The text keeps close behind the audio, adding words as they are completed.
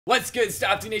What's good,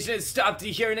 Stopde Nation? It's Stopde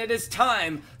here, and it is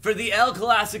time for the El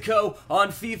Clasico on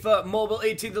FIFA Mobile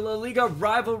 18. The La Liga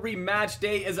rivalry match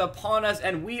day is upon us,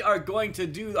 and we are going to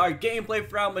do our gameplay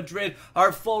for Real Madrid,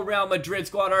 our full Real Madrid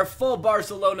squad, our full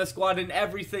Barcelona squad, and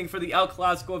everything for the El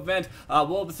Clasico event.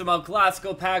 We'll open some El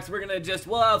Clasico packs.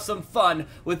 We'll have some fun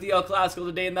with the El Clasico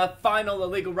today in the final La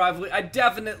Liga rivalry. I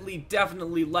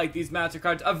definitely like these master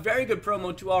cards. A very good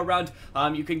promo too all around.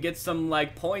 You can get some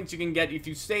points. You can get, if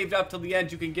you saved up till the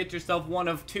end, you can get yourself one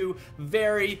of two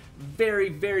very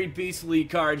beastly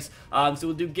cards. So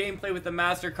we'll do gameplay with the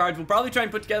master cards. We'll probably try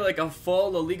and put together a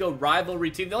full La Liga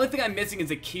rivalry team. The only thing I'm missing is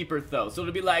a keeper though, so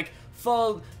it'll be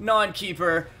full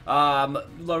non-keeper La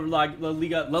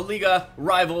Liga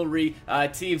rivalry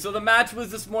team. So the match was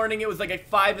this morning. It was at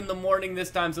 5 in the morning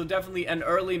this time, so definitely an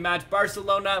early match.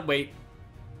 Barcelona,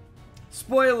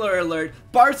 spoiler alert,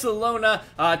 Barcelona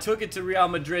took it to Real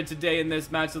Madrid today in this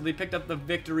match, so they picked up the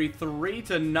victory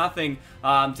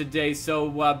 3-0 today.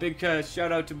 So big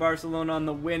shout out to Barcelona on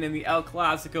the win in the El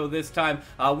Clasico this time.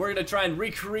 We're going to try and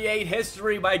recreate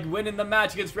history by winning the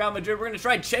match against Real Madrid. We're going to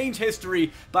try and change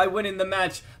history by winning the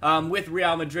match with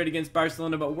Real Madrid against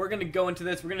Barcelona, but we're going to go into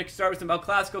this. We're going to start with some El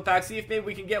Clasico packs, see if maybe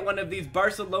we can get one of these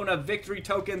Barcelona victory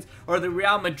tokens or the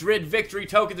Real Madrid victory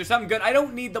tokens or something good. I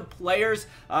don't need the players,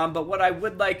 but what I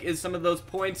would like is some of those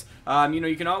points.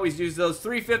 You can always use those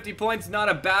 350 points. Not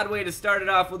a bad way to start it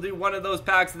off. We'll do one of those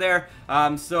packs there.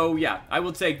 So yeah, I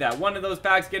will take that. One of those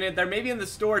packs, get it there. Maybe in the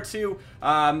store too.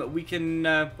 We can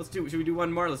should we do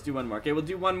one more? Let's do one more. Okay, we'll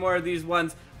do one more of these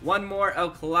ones. One more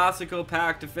El Clasico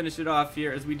pack to finish it off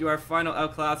here as we do our final El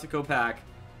Clasico pack.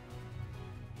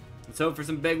 Let's hope for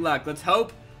some big luck. Let's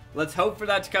hope for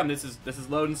that to come. This is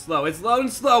loading slow. It's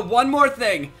loading slow. One more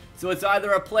thing. So it's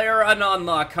either a player or an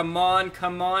unlock. Come on,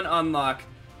 unlock.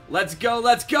 Let's go,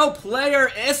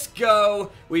 player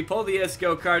Isco. We pull the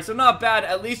Isco card, so not bad.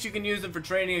 At least you can use them for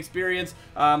training experience,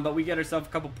 but we get ourselves a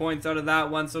couple points out of that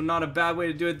one, so not a bad way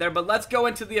to do it there. But let's go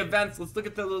into the events. Let's look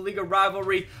at the La Liga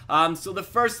rivalry. So the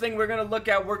first thing we're going to look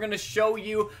at, we're going to show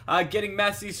you getting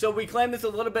Messi. So we claimed this a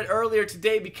little bit earlier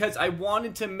today because I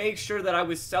wanted to make sure that I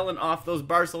was selling off those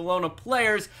Barcelona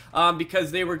players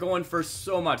because they were going for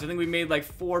so much. I think we made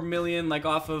 4 million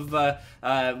off of,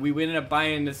 we ended up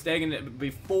buying the Stag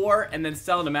before and then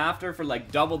selling them after for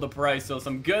double the price. So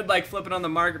some good flipping on the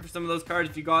market for some of those cards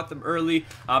if you got them early,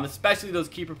 especially those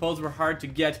keeper pulls were hard to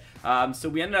get. So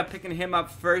we ended up picking him up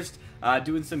first,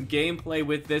 doing some gameplay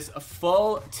with this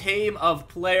full team of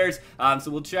players.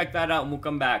 So we'll check that out and we'll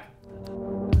come back.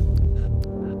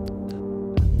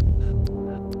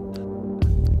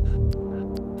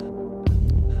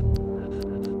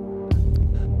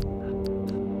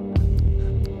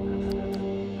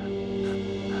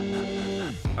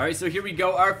 Alright, so here we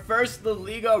go. Our first La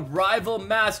Liga rival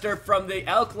master from the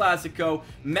El Clasico.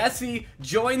 Messi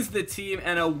joins the team,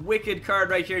 and a wicked card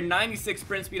right here. 96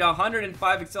 sprint speed,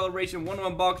 105 acceleration,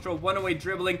 101 ball control, 108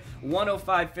 dribbling,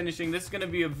 105 finishing. This is going to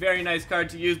be a very nice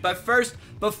card to use. But first,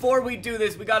 before we do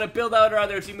this, we got to build out our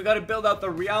other team. We got to build out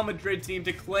the Real Madrid team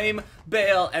to claim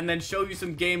Bale and then show you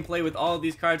some gameplay with all of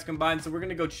these cards combined. So we're going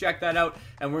to go check that out,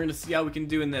 and we're going to see how we can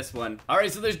do in this one.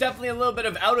 Alright, so there's definitely a little bit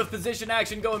of out of position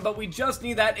action going, but we just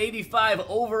need that 85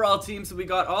 overall team, so we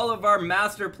got all of our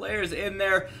master players in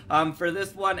there for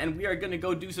this one, and we are going to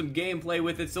go do some gameplay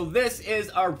with it. So this is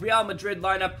our Real Madrid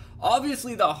lineup.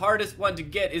 Obviously the hardest one to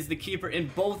get is the keeper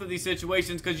in both of these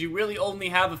situations because you really only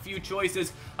have a few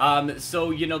choices.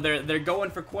 So they're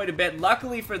going for quite a bit.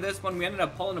 Luckily for this one, we ended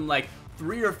up pulling them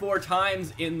 3 or 4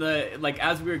 times in the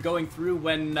as we were going through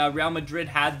when Real Madrid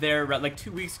had their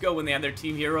 2 weeks ago when they had their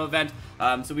Team Hero event.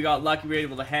 So we got lucky. We were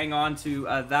able to hang on to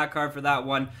that card for that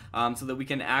one, so that we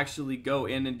can actually go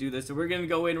in and do this. So we're gonna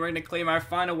go in. We're gonna claim our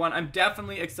final one. I'm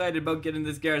definitely excited about getting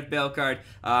this Gareth Bale card.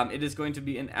 It is going to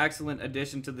be an excellent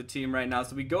addition to the team right now.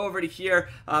 So we go over to here.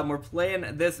 We're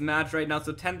playing this match right now.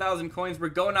 So 10,000 coins. We're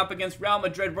going up against Real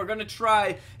Madrid. We're gonna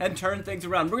try and turn things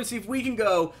around. We're gonna see if we can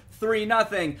go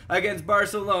 3-0 against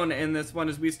Barcelona in this one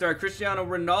as we start. Cristiano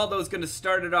Ronaldo is going to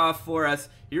start it off for us.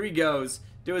 Here he goes.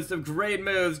 Doing some great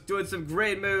moves.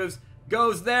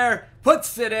 Goes there.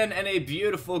 Puts it in, and a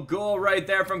beautiful goal right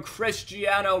there from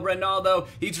Cristiano Ronaldo.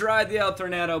 He tried the El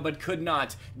Tornado, but could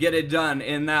not get it done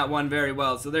in that one very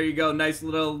well. So there you go. Nice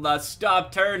little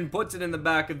stop turn. Puts it in the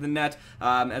back of the net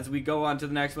as we go on to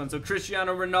the next one. So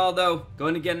Cristiano Ronaldo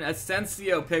going to get an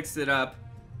Asensio, picks it up.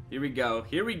 Here we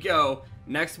go.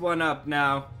 Next one up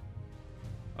now.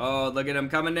 Oh, look at him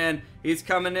coming in. He's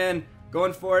coming in.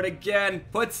 Going for it again.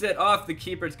 Puts it off the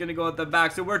keeper. It's going to go at the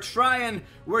back. So we're trying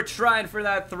for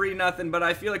that 3-0, but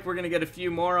I feel like we're going to get a few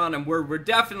more on him. We're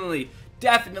definitely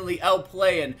definitely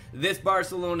outplaying this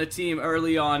Barcelona team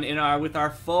early on in with our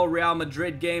full Real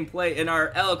Madrid gameplay in our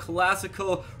El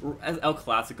Clasico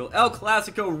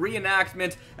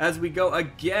reenactment as we go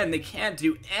again. They can't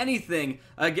do anything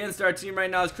against our team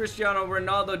right now as Cristiano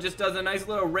Ronaldo just does a nice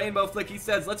little rainbow flick. He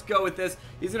says, let's go with this.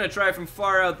 He's going to try from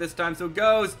far out this time. So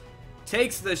goes,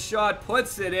 takes the shot,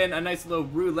 puts it in, a nice little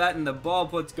roulette, and the ball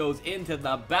goes into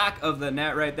the back of the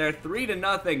net right there.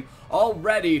 3-0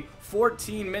 already.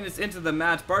 14 minutes into the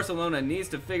match. Barcelona needs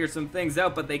to figure some things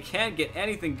out, but they can't get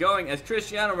anything going as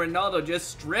Cristiano Ronaldo just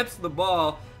strips the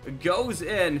ball, goes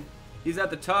in. He's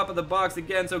at the top of the box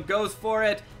again, so goes for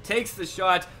it, takes the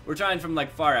shot. We're trying from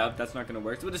like far out. That's not going to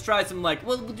work. So we'll just try some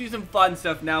we'll do some fun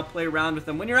stuff now, play around with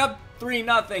them. When you're up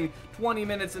 3-0, 20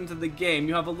 minutes into the game,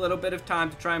 you have a little bit of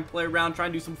time to try and play around, try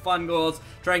and do some fun goals,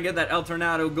 try and get that El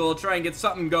Tornado goal, try and get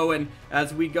something going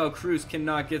as we go. Cruz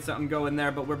cannot get something going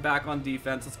there, but we're back on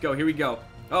defense. Let's go. Here we go.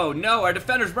 Oh no, our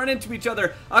defenders run into each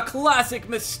other. A classic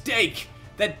mistake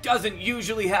that doesn't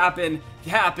usually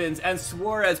happens, and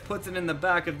Suarez puts it in the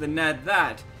back of the net.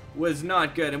 That was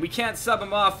not good, and we can't sub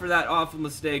him off for that awful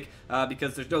mistake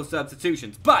because there's no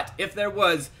substitutions. But if there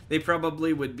was, they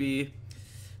probably would be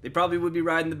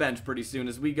riding the bench pretty soon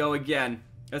as we go again.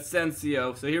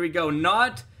 Asensio. So here we go.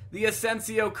 Not the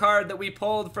Asensio card that we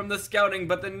pulled from the scouting,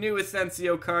 but the new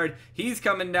Asensio card. He's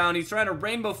coming down. He's trying to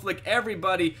rainbow flick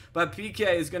everybody, but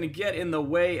PK is going to get in the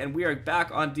way, and we are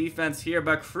back on defense here.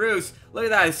 But Cruz, look at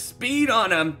that speed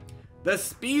on him. The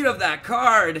speed of that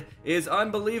card is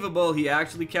unbelievable. He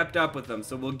actually kept up with them,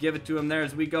 so we'll give it to him there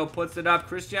as we go. Puts it up.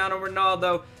 Cristiano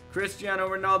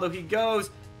Ronaldo, he goes.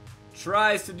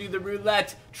 Tries to do the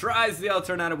roulette. Tries the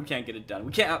alternative. We can't get it done.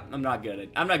 We can't. I'm not good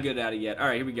at it yet. All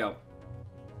right, here we go.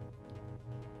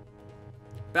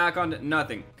 Back on to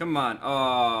nothing. Come on.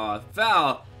 Oh,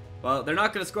 foul. Well, they're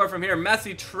not going to score from here.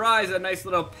 Messi tries a nice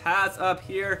little pass up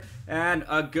here, and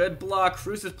a good block.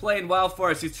 Cruz is playing well for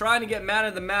us. He's trying to get man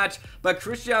of the match, but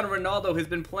Cristiano Ronaldo has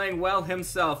been playing well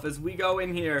himself as we go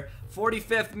in here.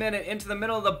 45th minute into the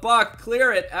middle of the box.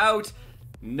 Clear it out.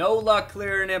 No luck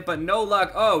clearing it, but no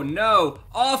luck. Oh, no.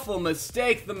 Awful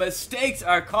mistake. The mistakes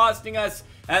are costing us,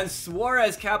 and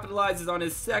Suarez capitalizes on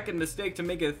his second mistake to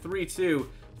make it 3-2.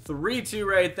 3-2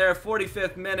 right there.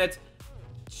 45th minute.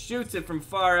 Shoots it from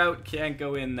far out. Can't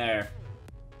go in there.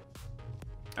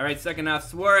 Alright, second half.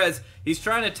 Suarez, he's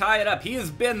trying to tie it up. He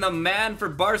has been the man for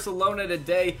Barcelona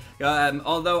today.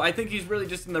 Although I think he's really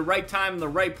just in the right time, in the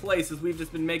right place, as we've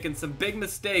just been making some big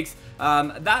mistakes.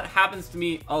 That happens to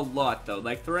me a lot, though.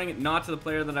 Like throwing it not to the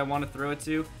player that I want to throw it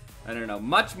to. I don't know.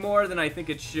 Much more than I think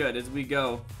it should as we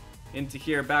go into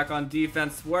here. Back on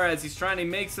defense. Suarez, he's trying to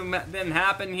make something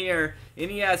happen here.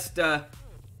 Iniesta.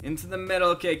 Into the middle.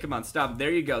 Okay, come on, stop. There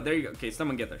you go. There you go. Okay,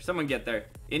 someone get there. Someone get there.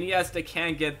 Iniesta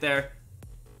can't get there.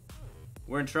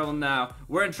 We're in trouble now.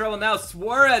 We're in trouble now.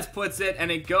 Suarez puts it, and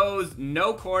it goes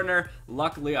no corner.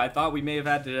 Luckily, I thought we may have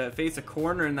had to face a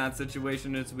corner in that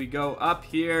situation as we go up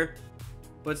here.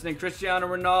 Puts it in Cristiano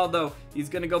Ronaldo. He's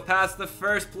going to go past the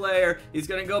first player. He's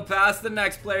going to go past the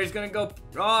next player. He's going to go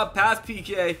past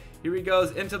PK. Here he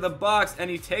goes into the box, and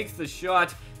he takes the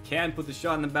shot. Can put the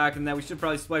shot in the back of that. We should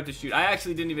probably swipe to shoot. I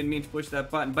actually didn't even mean to push that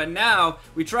button. But now,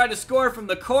 we try to score from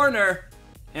the corner,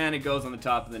 and it goes on the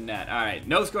top of the net. Alright,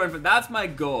 no scoring. That's my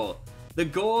goal. The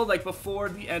goal, like before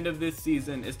the end of this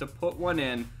season, is to put one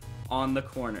in on the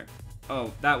corner.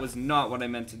 Oh, that was not what I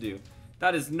meant to do.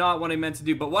 That is not what I meant to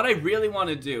do. But what I really want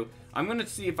to do, I'm going to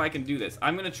see if I can do this.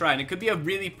 I'm going to try, and it could be a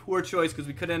really poor choice because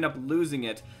we could end up losing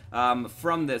it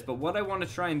from this. But what I want to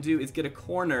try and do is get a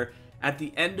corner at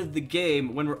the end of the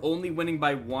game when we're only winning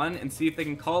by 1 and see if they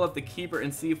can call up the keeper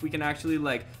and see if we can actually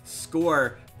like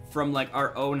score from like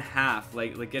our own half,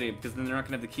 like getting it, because then they're not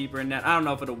gonna have the keeper in net. I don't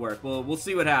know if it'll work. We'll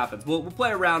see what happens. We'll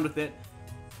play around with it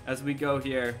as we go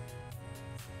here.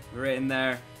 We're right in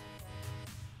there.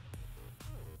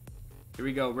 Here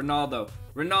we go.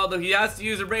 Ronaldo, he has to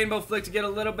use a rainbow flick to get a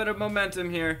little bit of momentum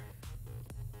here.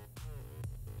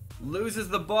 Loses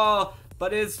the ball,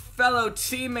 but his fellow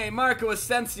teammate Marco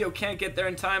Asensio can't get there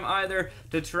in time either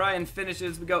to try and finish it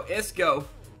as we go.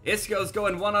 Isco's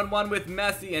going one-on-one with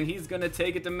Messi, and he's going to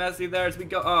take it to Messi there as we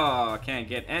go. Oh, can't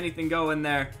get anything going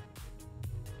there.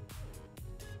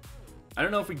 I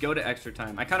don't know if we go to extra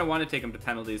time. I kind of want to take him to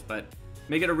penalties, but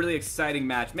make it a really exciting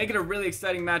match. Make it a really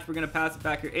exciting match. We're going to pass it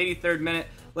back here. 83rd minute.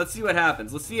 Let's see what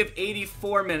happens. Let's see if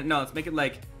 84 minute. No, let's make it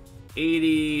like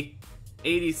 80,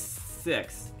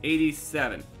 86.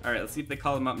 87. Alright, let's see if they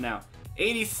call him up now.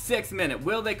 86th minute.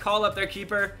 Will they call up their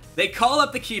keeper? They call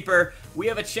up the keeper. We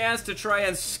have a chance to try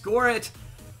and score it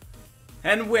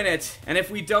and win it. And if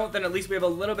we don't, then at least we have a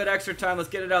little bit extra time. Let's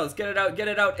get it out. Let's get it out. Get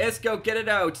it out. Isco, get it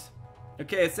out.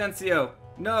 Okay, Asensio.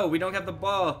 No, we don't have the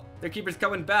ball. Their keeper's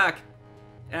coming back.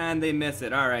 And they miss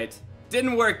it. Alright.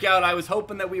 Didn't work out. I was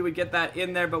hoping that we would get that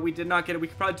in there, but we did not get it. We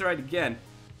could probably try it again.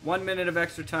 1 minute of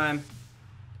extra time.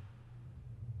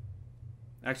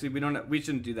 Actually, we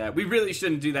shouldn't do that. We really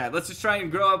shouldn't do that. Let's just try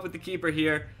and grow up with the keeper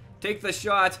here. Take the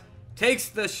shot. Takes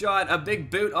the shot. A big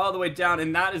boot all the way down.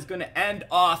 And that is going to end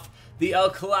off the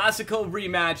El Clasico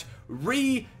rematch.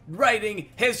 Rewriting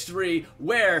history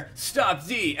where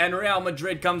Stopde and Real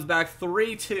Madrid comes back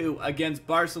 3-2 against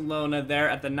Barcelona there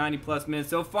at the 90+ minutes.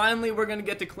 So finally we're going to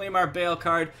get to claim our Bale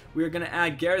card. We're going to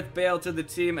add Gareth Bale to the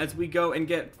team as we go and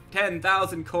get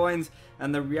 10,000 coins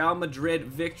and the Real Madrid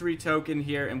victory token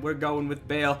here, and we're going with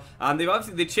Bale.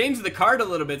 They changed the card a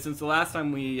little bit since the last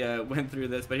time we went through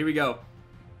this, but here we go.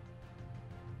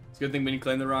 Good thing we didn't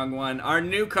claim the wrong one. Our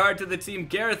new card to the team,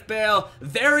 Gareth Bale.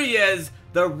 There he is,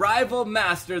 the Rival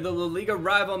Master, the La Liga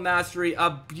Rival Mastery.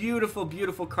 A beautiful,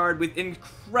 beautiful card with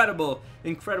incredible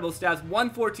stats.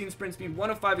 114 sprint speed,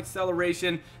 105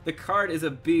 acceleration. The card is a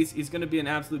beast. He's going to be an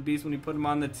absolute beast when we put him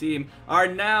on the team. Our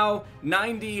now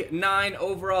 99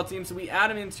 overall team. So we add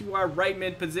him into our right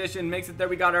mid position. Makes it there.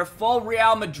 We got our full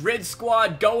Real Madrid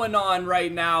squad going on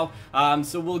right now.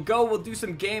 So we'll do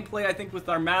some gameplay, I think, with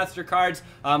our master cards.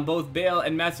 Both Bale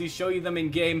and Messi, show you them in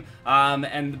game.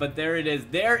 But there it is.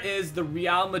 There is the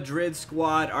Real Madrid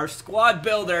squad. Our squad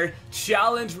builder.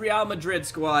 Challenge Real Madrid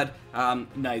squad.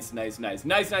 Nice.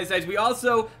 We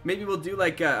also, maybe we'll do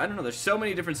like, I don't know, there's so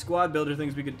many different squad builder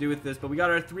things we could do with this, but we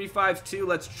got our 3-5-2.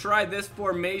 Let's try this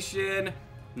formation.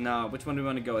 No, which one do we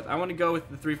want to go with? I want to go with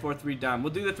the 3-4-3 diamond.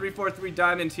 We'll do the 3-4-3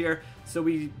 diamond here, so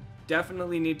we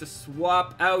definitely need to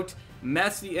swap out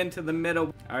Messi into the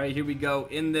middle. Alright, here we go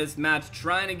in this match,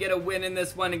 trying to get a win in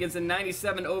this one against a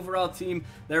 97 overall team.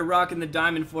 They're rocking the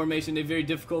diamond formation, a very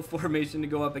difficult formation to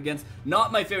go up against.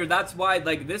 Not my favorite. That's why,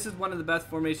 like, this is one of the best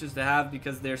formations to have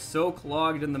because they're so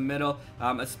clogged in the middle,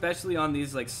 especially on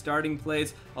these, like, starting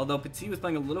plays. Although Petit was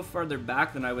playing a little farther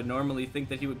back than I would normally think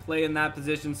that he would play in that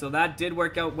position, so that did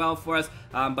work out well for us.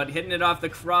 But hitting it off the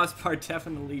crossbar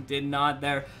definitely did not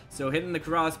there. So hitting the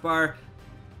crossbar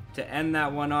to end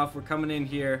that one off. We're coming in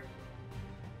here.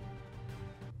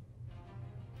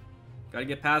 Gotta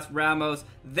get past Ramos.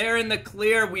 They're in the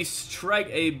clear. We strike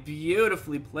a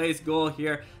beautifully placed goal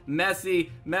here. Messi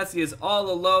is all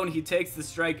alone. He takes the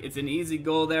strike. It's an easy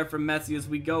goal there from Messi as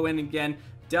we go in again.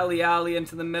 Dele Alli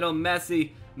into the middle.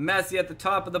 Messi at the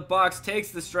top of the box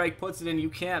takes the strike, puts it in. You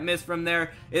can't miss from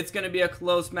there. It's going to be a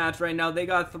close match right now. They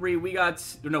got 3. We got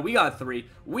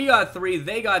 3.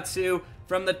 They got 2.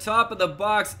 From the top of the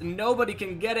box, nobody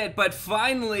can get it, but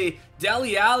finally,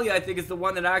 Dele Alli, I think, is the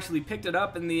one that actually picked it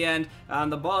up in the end.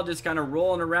 The ball just kind of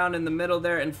rolling around in the middle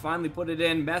there and finally put it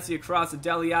in. Messi across to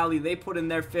Dele Alli. They put in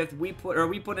their 5th. We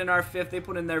put in our 5th. They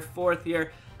put in their 4th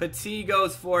here. Petit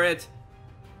goes for it.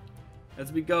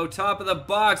 As we go top of the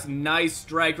box, nice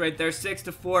strike right there,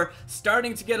 6-4.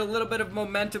 Starting to get a little bit of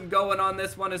momentum going on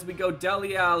this one as we go.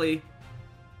 Dele Alli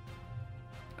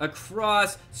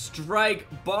across, strike,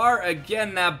 bar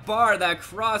again. That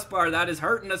crossbar, that is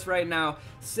hurting us right now.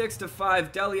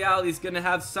 6-5. Dele Alli's gonna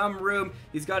have some room.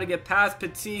 He's got to get past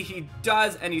Petit. He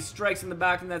does, and he strikes in the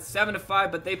back, and that's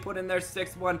 7-5. But they put in their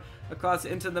 6th one across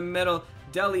into the middle.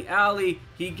 Dele Alli,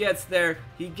 he gets there,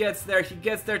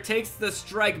 takes the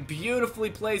strike, beautifully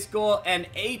placed goal, and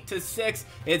 8-6.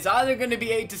 It's either going to be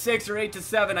 8-6 or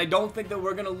 8-7. I don't think that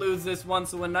we're going to lose this one,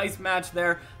 so a nice match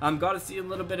there. Got to see a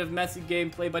little bit of Messi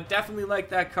gameplay, but definitely like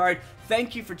that card.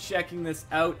 Thank you for checking this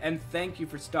out, and thank you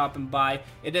for stopping by.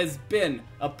 It has been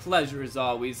a pleasure as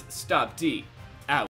always. Stopde